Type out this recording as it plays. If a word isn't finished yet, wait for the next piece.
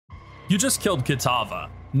You just killed Kitava.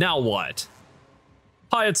 Now what?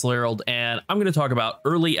 Hi, it's Llarold, and I'm going to talk about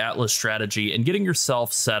early Atlas strategy and getting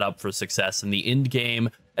yourself set up for success in the end game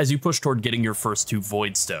as you push toward getting your first 2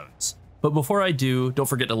 Voidstones. But before I do, don't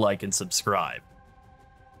forget to like and subscribe.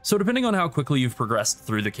 So depending on how quickly you've progressed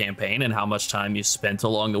through the campaign and how much time you spent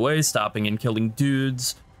along the way stopping and killing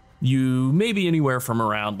dudes, you may be anywhere from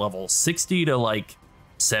around level 60 to like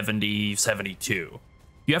 70, 72.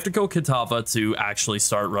 You have to kill Kitava to actually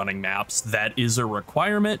start running maps. That is a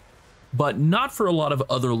requirement, but not for a lot of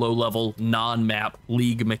other low-level non-map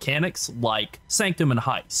league mechanics like Sanctum and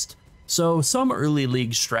Heist. So some early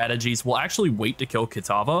league strategies will actually wait to kill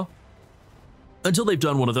Kitava until they've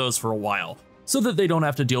done one of those for a while, so that they don't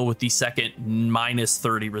have to deal with the second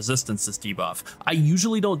 -30 resistances debuff. I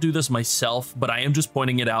usually don't do this myself, but I am just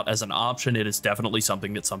pointing it out as an option. It is definitely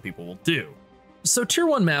something that some people will do. So tier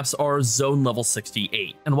 1 maps are zone level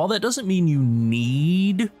 68, and while that doesn't mean you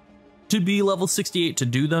need to be level 68 to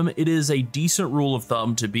do them, it is a decent rule of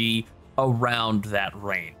thumb to be around that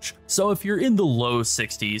range. So if you're in the low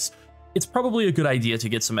 60s, it's probably a good idea to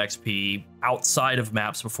get some XP outside of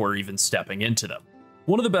maps before even stepping into them.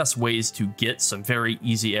 One of the best ways to get some very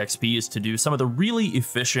easy XP is to do some of the really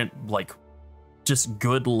efficient, like just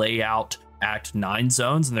good layout Act 9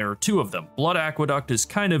 zones, and there are 2 of them. Blood Aqueduct is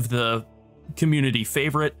kind of the community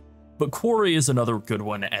favorite, but Quarry is another good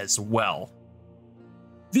one as well.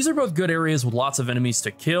 These are both good areas with lots of enemies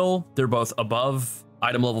to kill. They're both above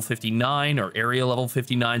item level 59 or area level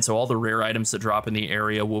 59, so all the rare items that drop in the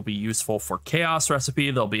area will be useful for Chaos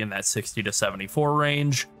Recipe. They'll be in that 60 to 74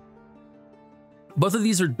 range. Both of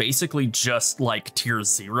these are basically just like tier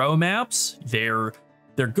 0 maps. They're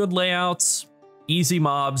good layouts, easy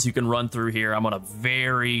mobs you can run through here. I'm on a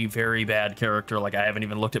very, very bad character. Like, I haven't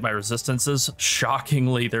even looked at my resistances.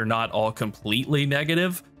 Shockingly, they're not all completely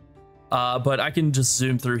negative. But I can just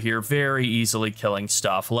zoom through here very easily, killing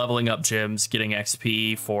stuff, leveling up gems, getting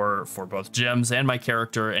XP for both gems and my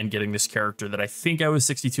character, and getting this character that I think I was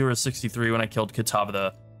 62 or 63 when I killed Kitava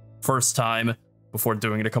the first time, before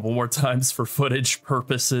doing it a couple more times for footage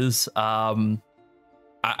purposes.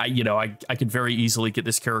 I could very easily get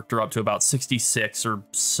this character up to about 66 or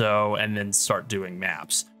so and then start doing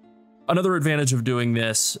maps. Another advantage of doing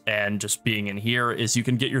this and just being in here is you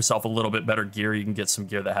can get yourself a little bit better gear. You can get some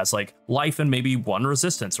gear that has like life and maybe 1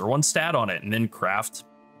 resistance or 1 stat on it, and then craft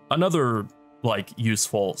another like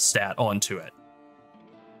useful stat onto it.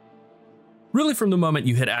 Really, from the moment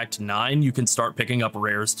you hit Act 9, you can start picking up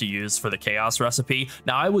rares to use for the Chaos Recipe.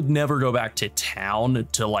 Now, I would never go back to town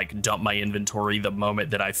to like dump my inventory the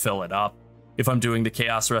moment that I fill it up if I'm doing the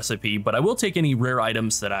Chaos Recipe, but I will take any rare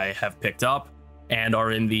items that I have picked up and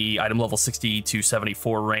are in the item level 60 to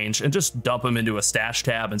 74 range and just dump them into a stash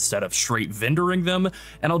tab instead of straight vendoring them.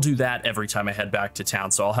 And I'll do that every time I head back to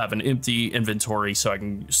town. So I'll have an empty inventory so I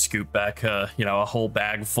can scoop back, a whole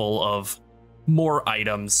bag full of more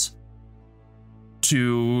items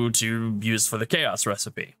to use for the Chaos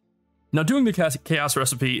Recipe. Now, doing the Chaos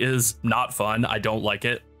Recipe is not fun. I don't like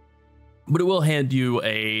it, but it will hand you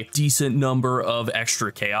a decent number of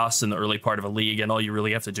extra chaos in the early part of a league, and all you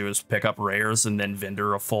really have to do is pick up rares and then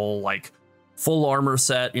vendor a full armor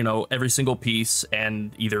set, every single piece,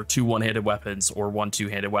 and either 2 one-handed weapons or 1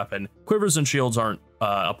 two-handed weapon. Quivers and shields aren't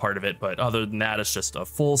a part of it, but other than that, it's just a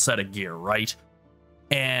full set of gear, right?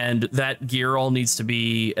 And that gear all needs to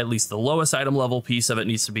be, at least the lowest item level piece of it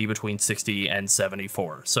needs to be between 60 and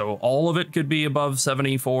 74. So all of it could be above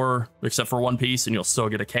 74, except for 1 piece, and you'll still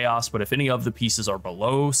get a chaos. But if any of the pieces are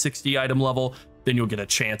below 60 item level, then you'll get a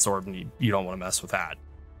chance orb, and you don't want to mess with that.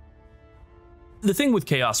 The thing with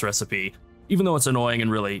Chaos Recipe, even though it's annoying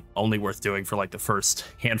and really only worth doing for like the first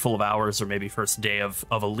handful of hours or maybe first day of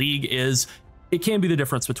a league, is it can be the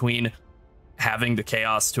difference between having the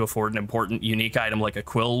chaos to afford an important unique item like a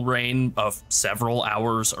quill rain of several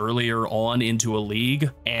hours earlier on into a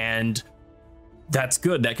league, and that's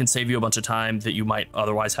good. That can save you a bunch of time that you might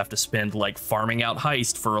otherwise have to spend like farming out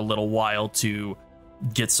Heist for a little while to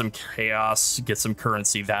get some chaos, get some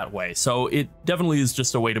currency that way. So it definitely is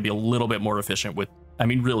just a way to be a little bit more efficient with,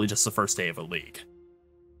 really just the first day of a league.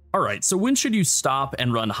 All right, so when should you stop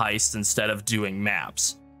and run Heist instead of doing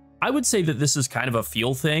maps? I would say that this is kind of a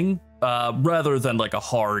feel thing, rather than like a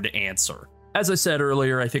hard answer. As I said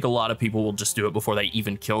earlier, I think a lot of people will just do it before they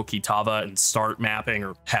even kill Kitava and start mapping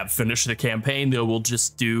or have finished the campaign. They will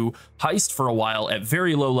just do Heist for a while at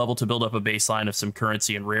very low level to build up a baseline of some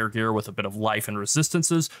currency and rare gear with a bit of life and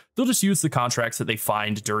resistances. They'll just use the contracts that they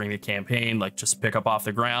find during the campaign, like just pick up off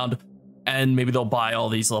the ground, and maybe they'll buy all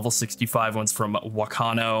these level 65 ones from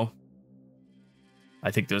Wakano.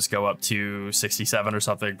 I think those go up to 67 or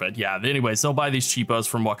something. But yeah, anyways, they'll buy these cheapos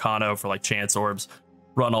from Wakano for like chance orbs,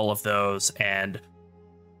 run all of those, and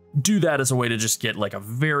do that as a way to just get like a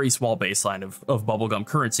very small baseline of bubblegum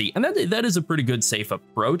currency. And that is a pretty good, safe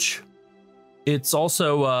approach. It's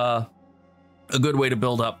also a good way to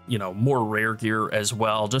build up, you know, more rare gear as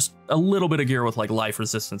well. Just a little bit of gear with like life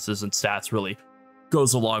resistances and stats really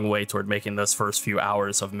goes a long way toward making those first few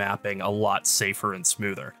hours of mapping a lot safer and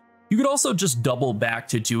smoother. You could also just double back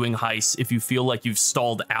to doing heists if you feel like you've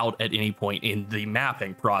stalled out at any point in the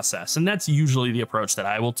mapping process. And that's usually the approach that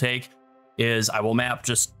I will take, is I will map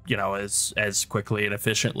just, you know, as quickly and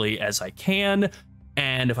efficiently as I can.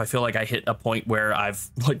 And if I feel like I hit a point where I've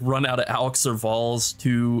like run out of alks or vols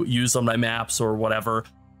to use on my maps or whatever,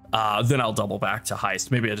 then I'll double back to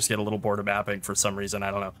heist. Maybe I just get a little bored of mapping for some reason. I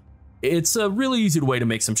don't know. It's a really easy way to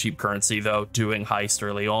make some cheap currency, though, doing heist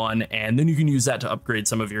early on, and then you can use that to upgrade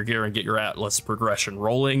some of your gear and get your Atlas progression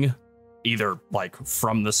rolling, either like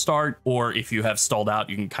from the start, or if you have stalled out,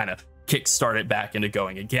 you can kind of kickstart it back into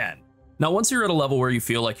going again. Now, once you're at a level where you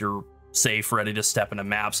feel like you're safe, ready to step into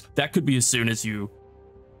maps, that could be as soon as you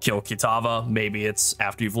kill Kitava. Maybe it's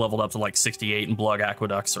after you've leveled up to like 68 in Blood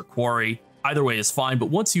Aqueducts or Quarry. Either way is fine, but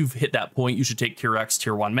once you've hit that point, you should take Kirac's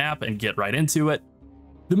tier 1 map and get right into it.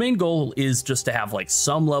 The main goal is just to have like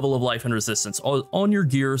some level of life and resistance on your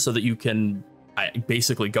gear so that you can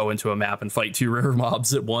basically go into a map and fight 2 rare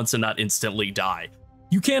mobs at once and not instantly die.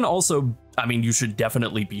 You can also, I mean, you should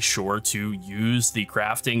definitely be sure to use the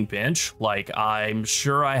crafting bench. Like, I'm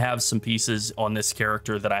sure I have some pieces on this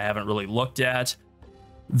character that I haven't really looked at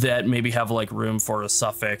that maybe have like room for a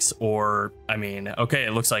suffix, or I mean, okay,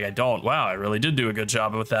 it looks like I don't. Wow, I really did do a good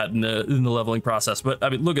job with that in the leveling process. But I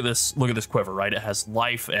mean, look at this quiver, right? It has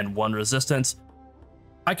life and 1 resistance.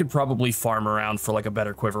 I could probably farm around for like a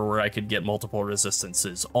better quiver where I could get multiple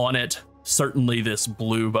resistances on it. Certainly this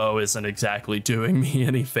blue bow isn't exactly doing me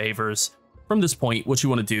any favors. From this point, what you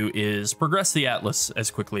want to do is progress the Atlas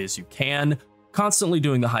as quickly as you can, constantly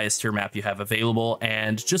doing the highest tier map you have available,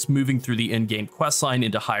 and just moving through the in-game questline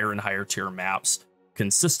into higher and higher tier maps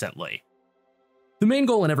consistently. The main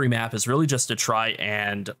goal in every map is really just to try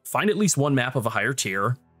and find at least one map of a higher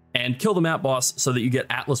tier and kill the map boss so that you get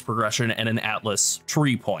Atlas progression and an Atlas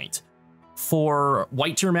tree point. For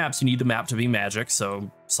white tier maps, you need the map to be magic,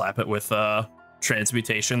 so slap it with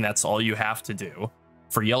transmutation. That's all you have to do.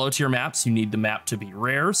 For yellow tier maps, you need the map to be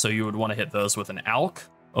rare, so you would want to hit those with an alk,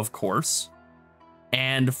 of course.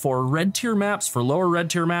 And for red tier maps, for lower red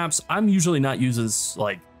tier maps, I'm usually not using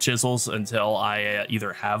like chisels until I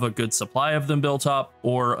either have a good supply of them built up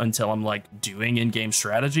or until I'm like doing in-game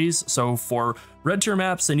strategies. So for red tier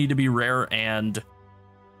maps, they need to be rare and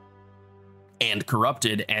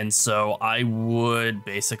corrupted. And so I would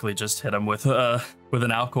basically just hit them with an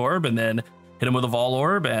alk orb and then hit them with a vol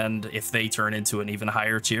orb. And if they turn into an even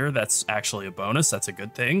higher tier, that's actually a bonus. That's a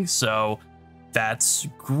good thing. So that's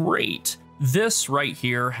great. This right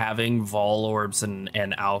here, having vol orbs and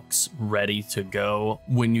alks ready to go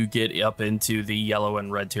when you get up into the yellow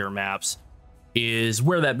and red tier maps, is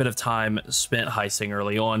where that bit of time spent heisting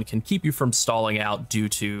early on can keep you from stalling out due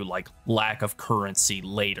to like lack of currency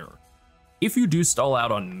later. If you do stall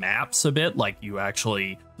out on maps a bit, like you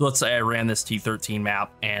actually, let's say I ran this T13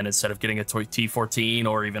 map and instead of getting a T14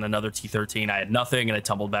 or even another T13, I had nothing and I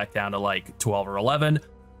tumbled back down to like 12 or 11.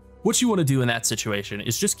 What you want to do in that situation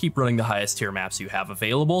is just keep running the highest tier maps you have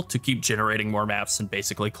available to keep generating more maps and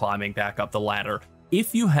basically climbing back up the ladder.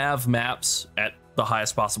 If you have maps at the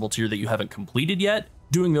highest possible tier that you haven't completed yet,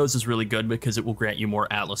 doing those is really good because it will grant you more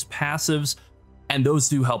Atlas passives, and those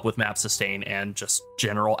do help with map sustain and just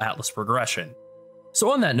general Atlas progression.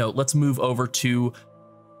 So on that note, let's move over to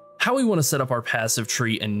how we want to set up our passive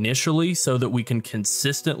tree initially so that we can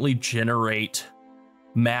consistently generate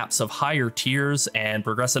maps of higher tiers and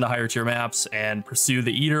progress into higher tier maps and pursue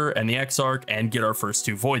the Eater and the Exarch and get our first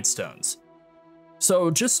 2 Voidstones.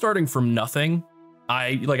 So just starting from nothing,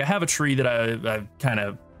 I have a tree that I've kind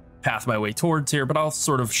of path my way towards here, but I'll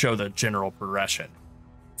sort of show the general progression.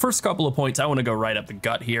 First couple of points, I want to go right up the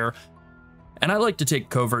gut here. And I like to take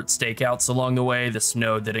covert stakeouts along the way, this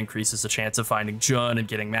node that increases the chance of finding Jun and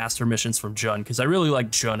getting master missions from Jun, because I really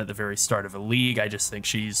like Jun at the very start of a league. I just think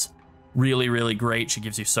she's really, really great. She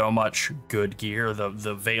gives you so much good gear.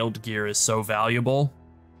 The veiled gear is so valuable.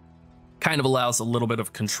 Kind of allows a little bit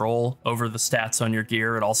of control over the stats on your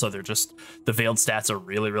gear. And also the veiled stats are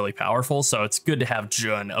really, really powerful. So it's good to have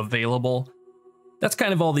Jun available. That's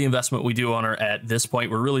kind of all the investment we do on her at this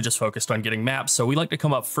point. We're really just focused on getting maps. So we like to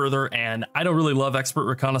come up further, and I don't really love expert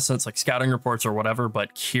reconnaissance like scouting reports or whatever,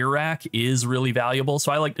 but Kirac is really valuable.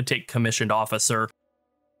 So I like to take commissioned officer.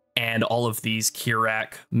 and all of these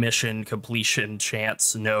Kirac mission completion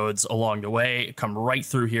chance nodes along the way. Come right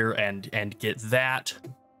through here and get that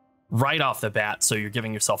right off the bat. So you're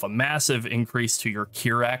giving yourself a massive increase to your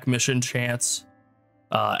Kirac mission chance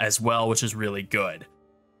as well, which is really good.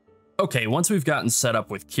 Okay, once we've gotten set up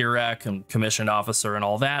with Kirac and commissioned officer and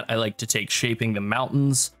all that, I like to take shaping the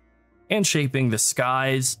mountains and shaping the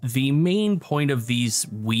skies. The main point of these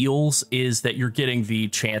wheels is that you're getting the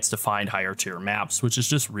chance to find higher tier maps, which is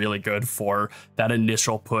just really good for that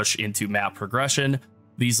initial push into map progression.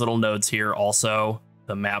 These little nodes here also,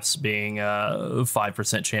 the maps being a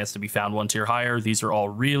 5% chance to be found 1 tier higher. These are all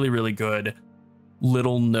really, really good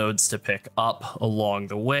little nodes to pick up along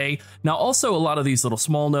the way. Now, also a lot of these little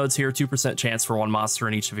small nodes here, 2% chance for 1 monster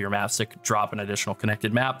in each of your maps to drop an additional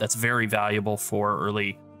connected map. That's very valuable for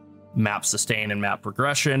early map sustain and map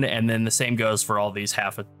progression. And then the same goes for all these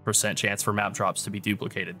 0.5% chance for map drops to be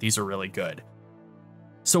duplicated. These are really good.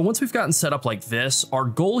 So once we've gotten set up like this, our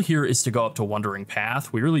goal here is to go up to Wandering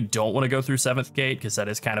Path. We really don't want to go through 7th Gate because that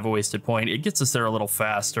is kind of a wasted point. It gets us there a little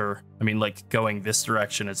faster. I mean, like going this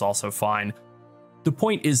direction is also fine. The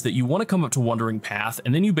point is that you want to come up to Wandering Path,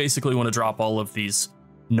 and then you basically want to drop all of these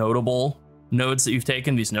notable nodes that you've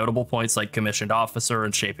taken, these notable points like Commissioned Officer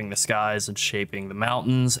and Shaping the Skies and Shaping the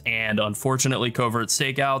Mountains, and unfortunately Covert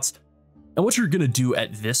Stakeouts. And what you're going to do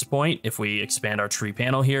at this point, if we expand our tree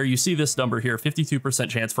panel here, you see this number here, 52%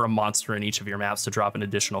 chance for a monster in each of your maps to drop an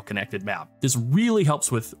additional connected map. This really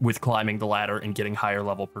helps with climbing the ladder and getting higher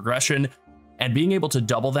level progression, and being able to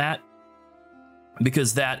double that,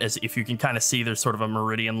 because that, as if you can kind of see, there's sort of a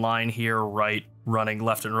meridian line here, right, running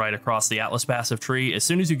left and right across the Atlas passive tree. As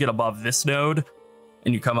soon as you get above this node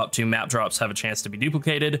and you come up to map drops have a chance to be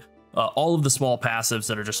duplicated, all of the small passives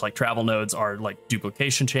that are just like travel nodes are like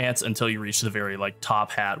duplication chance until you reach the very like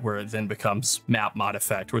top hat, where it then becomes map mod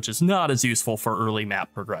effect, which is not as useful for early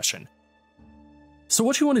map progression. So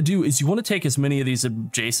what you want to do is you want to take as many of these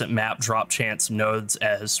adjacent map drop chance nodes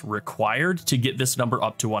as required to get this number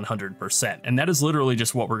up to 100%. And that is literally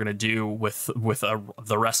just what we're going to do with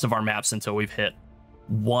the rest of our maps until we've hit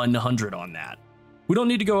 100 on that. We don't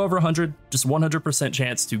need to go over 100, just 100%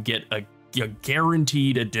 chance to get a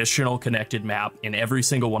guaranteed additional connected map in every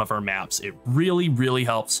single one of our maps. It really, really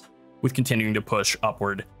helps with continuing to push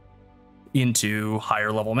upward into higher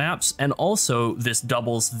level maps. And also this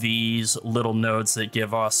doubles these little nodes that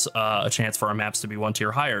give us a chance for our maps to be 1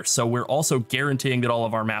 tier higher. So we're also guaranteeing that all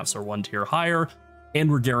of our maps are 1 tier higher, and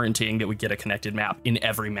we're guaranteeing that we get a connected map in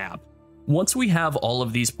every map. Once we have all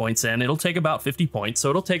of these points in, it'll take about 50 points, so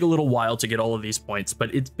it'll take a little while to get all of these points,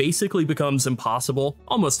 but it basically becomes impossible,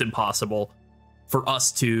 almost impossible, for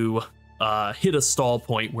us to hit a stall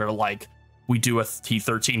point where like we do a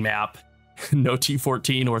T13 map, no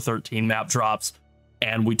T14 or 13 map drops,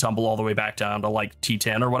 and we tumble all the way back down to like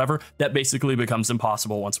T10 or whatever. That basically becomes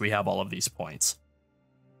impossible once we have all of these points.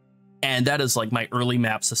 And that is like my early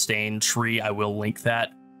map sustain tree. I will link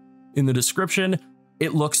that in the description.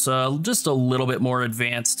 It looks just a little bit more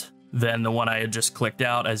advanced than the one I had just clicked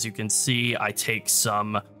out. As you can see, I take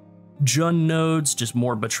some Jun nodes, just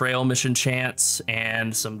more betrayal mission chance,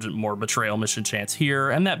 and some more betrayal mission chance here.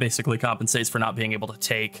 And that basically compensates for not being able to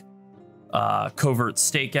take covert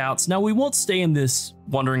stakeouts. Now, we won't stay in this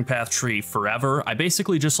Wandering Path tree forever. I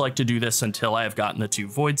basically just like to do this until I have gotten the 2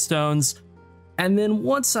 Voidstones. And then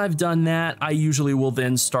once I've done that, I usually will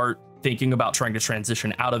then start thinking about trying to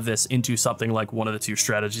transition out of this into something like one of the 2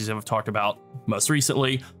 strategies that I've talked about most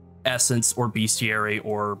recently, Essence or Bestiary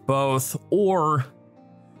or both, or,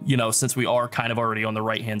 you know, since we are kind of already on the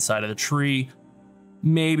right-hand side of the tree,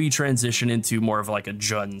 maybe transition into more of like a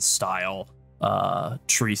Jun style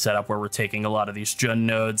tree setup where we're taking a lot of these Jun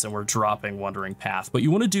nodes and we're dropping Wandering Path. But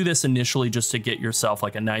you want to do this initially just to get yourself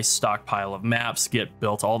like a nice stockpile of maps, get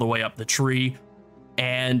built all the way up the tree,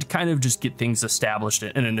 and kind of just get things established,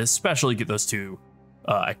 and then especially get those 2,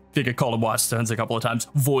 I think I called them Watchstones a couple of times,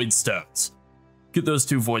 Voidstones. Get those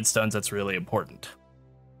 2 Voidstones, that's really important.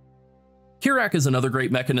 Kirac is another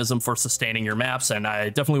great mechanism for sustaining your maps, and I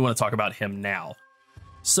definitely want to talk about him now.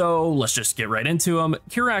 So let's just get right into him.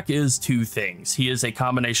 Kirac is 2 things. He is a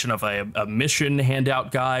combination of a mission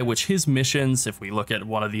handout guy, which his missions, if we look at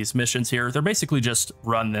one of these missions here, they're basically just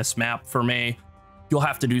run this map for me. You'll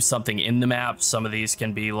have to do something in the map. Some of these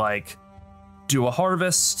can be like do a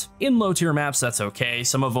harvest. In low tier maps, that's okay.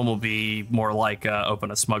 Some of them will be more like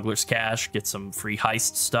open a smuggler's cache, get some free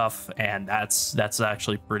heist stuff, and that's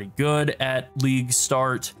actually pretty good at league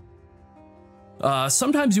start.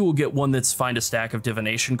 Sometimes you will get one that's find a stack of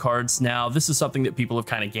divination cards. Now, this is something that people have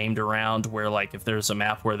kind of gamed around, where like if there's a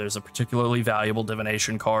map where there's a particularly valuable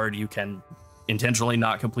divination card, you can intentionally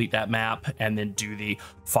not complete that map and then do the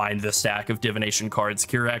find the stack of divination cards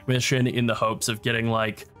Kirac mission in the hopes of getting,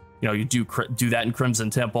 like, you know, you do that in Crimson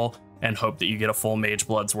Temple and hope that you get a full Mage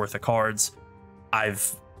Blood's worth of cards.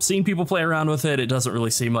 I've seen people play around with it. It doesn't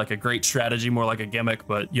really seem like a great strategy, more like a gimmick,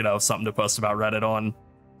 but, you know, something to post about Reddit on.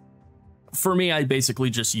 For me, I basically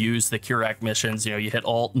just use the Kirac missions. You know, you hit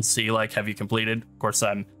Alt and see, like, have you completed? Of course,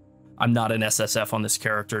 I'm not an SSF on this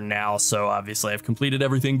character now, so obviously I've completed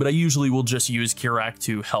everything, but I usually will just use Kirac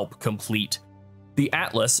to help complete the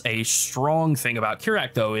Atlas. A strong thing about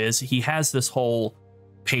Kirac, though, is he has this whole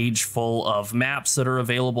page full of maps that are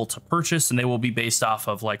available to purchase, and they will be based off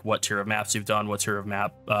of, like, what tier of maps you've done, what tier of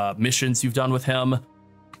map missions you've done with him.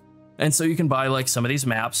 And so you can buy, like, some of these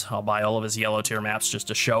maps. I'll buy all of his yellow tier maps just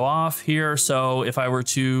to show off here. So if I were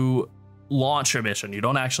to launch a mission, you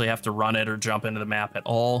don't actually have to run it or jump into the map at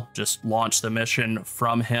all. Just launch the mission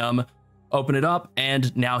from him, open it up,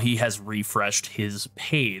 and now he has refreshed his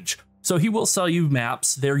page. So he will sell you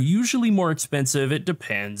maps. They're usually more expensive. It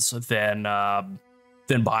depends than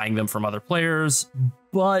buying them from other players,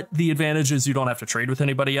 but the advantage is you don't have to trade with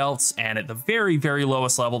anybody else. And at the very, very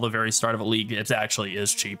lowest level, the very start of a league, it actually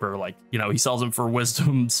is cheaper. Like, you know, he sells them for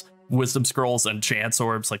wisdom scrolls and chance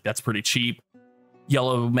orbs. Like, that's pretty cheap.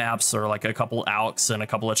 Yellow maps are like a couple alks and a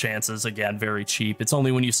couple of chances. Again, very cheap. It's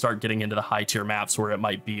only when you start getting into the high tier maps where it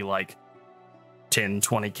might be like 10,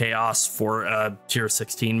 20 chaos for a tier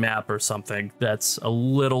 16 map or something that's a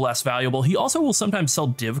little less valuable. He also will sometimes sell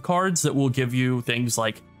div cards that will give you things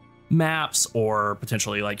like maps or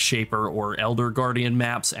potentially like Shaper or Elder Guardian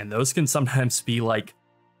maps, and those can sometimes be like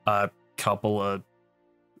a couple of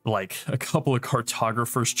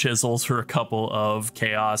cartographer's chisels or a couple of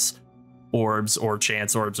chaos orbs or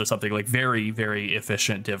chance orbs or something. Like, very, very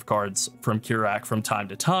efficient div cards from Kirac from time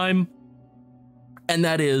to time. And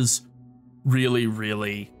that is really,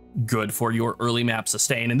 really good for your early map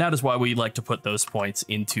sustain, and that is why we like to put those points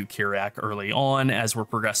into Kirac early on as we're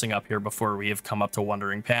progressing up here before we have come up to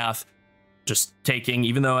Wandering Path. Just taking,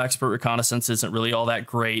 even though Expert Reconnaissance isn't really all that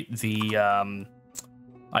great,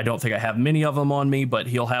 I don't think I have many of them on me, but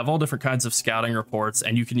he'll have all different kinds of scouting reports,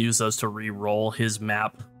 and you can use those to re-roll his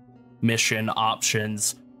map mission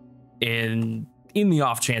options in the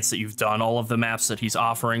off chance that you've done all of the maps that he's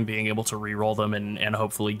offering, being able to re-roll them and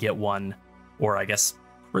hopefully get one. Or I guess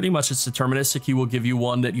pretty much it's deterministic. He will give you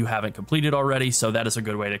one that you haven't completed already. So that is a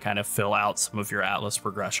good way to kind of fill out some of your Atlas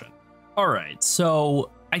progression. All right,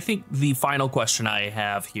 so I think the final question I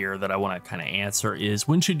have here that I want to kind of answer is,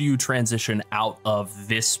 when should you transition out of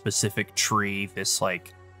this specific tree, this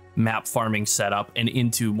like map farming setup, and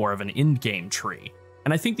into more of an in-game tree?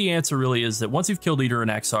 And I think the answer really is that once you've killed Eater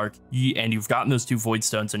and Exarch and you've gotten those 2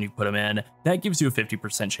 Voidstones and you put them in, that gives you a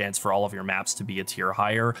 50% chance for all of your maps to be a tier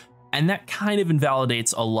higher. And that kind of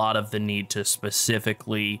invalidates a lot of the need to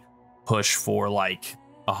specifically push for like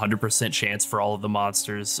 100% chance for all of the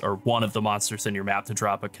monsters, or one of the monsters in your map to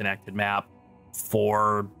drop a connected map,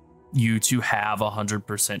 for you to have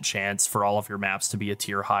 100% chance for all of your maps to be a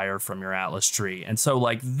tier higher from your Atlas tree. And so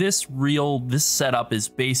like this setup is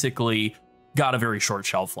basically got a very short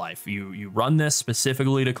shelf life. You run this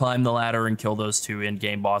specifically to climb the ladder and kill those 2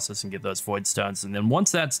 in-game bosses and get those Voidstones. And then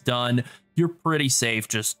once that's done, you're pretty safe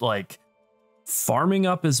just like farming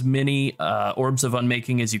up as many orbs of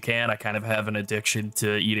unmaking as you can. I kind of have an addiction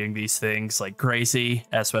to eating these things like crazy,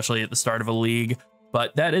 especially at the start of a league.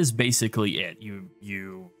 But that is basically it.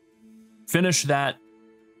 You finish that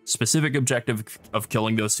specific objective of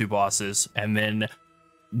killing those 2 bosses, and then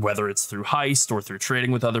whether it's through heist or through trading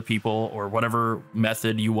with other people or whatever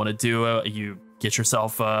method you want to do, you get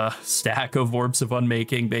yourself a stack of orbs of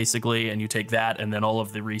unmaking basically, and you take that and then all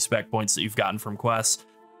of the respec points that you've gotten from quests,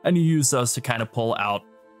 and you use those to kind of pull out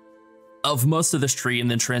of most of this tree and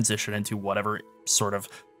then transition into whatever sort of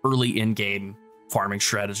early in-game farming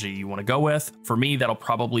strategy you want to go with. For me, that'll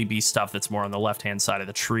probably be stuff that's more on the left-hand side of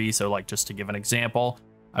the tree. So like, just to give an example,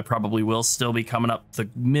 I probably will still be coming up the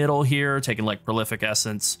middle here, taking like Prolific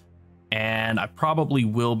Essence, and I probably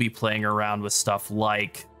will be playing around with stuff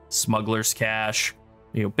like Smuggler's Cache.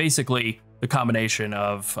 You know, basically the combination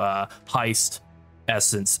of Heist,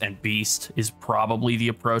 Essence, and Beast is probably the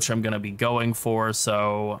approach I'm going to be going for.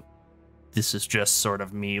 So this is just sort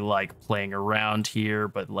of me like playing around here,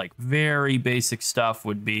 but like very basic stuff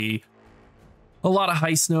would be a lot of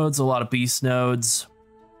Heist nodes, a lot of Beast nodes,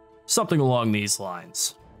 something along these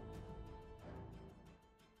lines.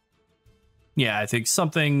 Yeah, I think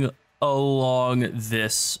something along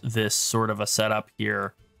this sort of a setup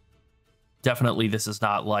here. Definitely, this is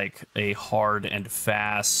not like a hard and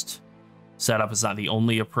fast setup. It's not the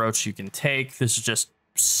only approach you can take. This is just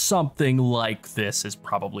something like this is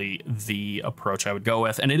probably the approach I would go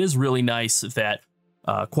with. And it is really nice that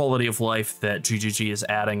quality of life that GGG is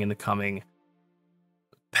adding in the coming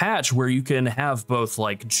patch, where you can have both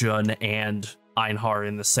like Jun and Einhar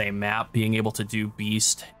in the same map. Being able to do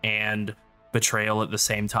Beast and Betrayal at the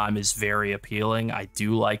same time is very appealing. I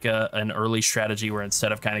do like an early strategy where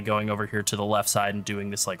instead of kind of going over here to the left side and doing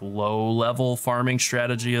this like low level farming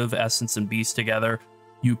strategy of Essence and Beast together,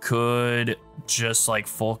 you could just like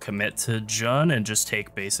full commit to Jun and just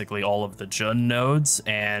take basically all of the Jun nodes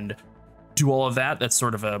and do all of that. That's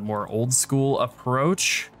sort of a more old school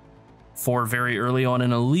approach for very early on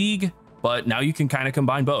in a league, but now you can kind of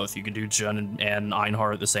combine both. You can do Jun and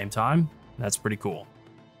Einhar at the same time. That's pretty cool.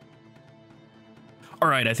 All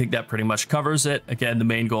right, I think that pretty much covers it. Again, the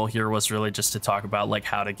main goal here was really just to talk about like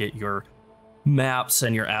how to get your maps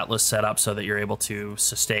and your atlas set up so that you're able to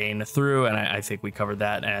sustain through, and I think we covered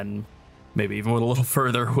that, and maybe even went a little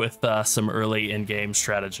further with some early in-game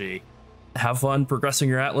strategy. Have fun progressing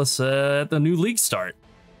your atlas at the new league start.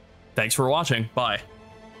 Thanks for watching. Bye.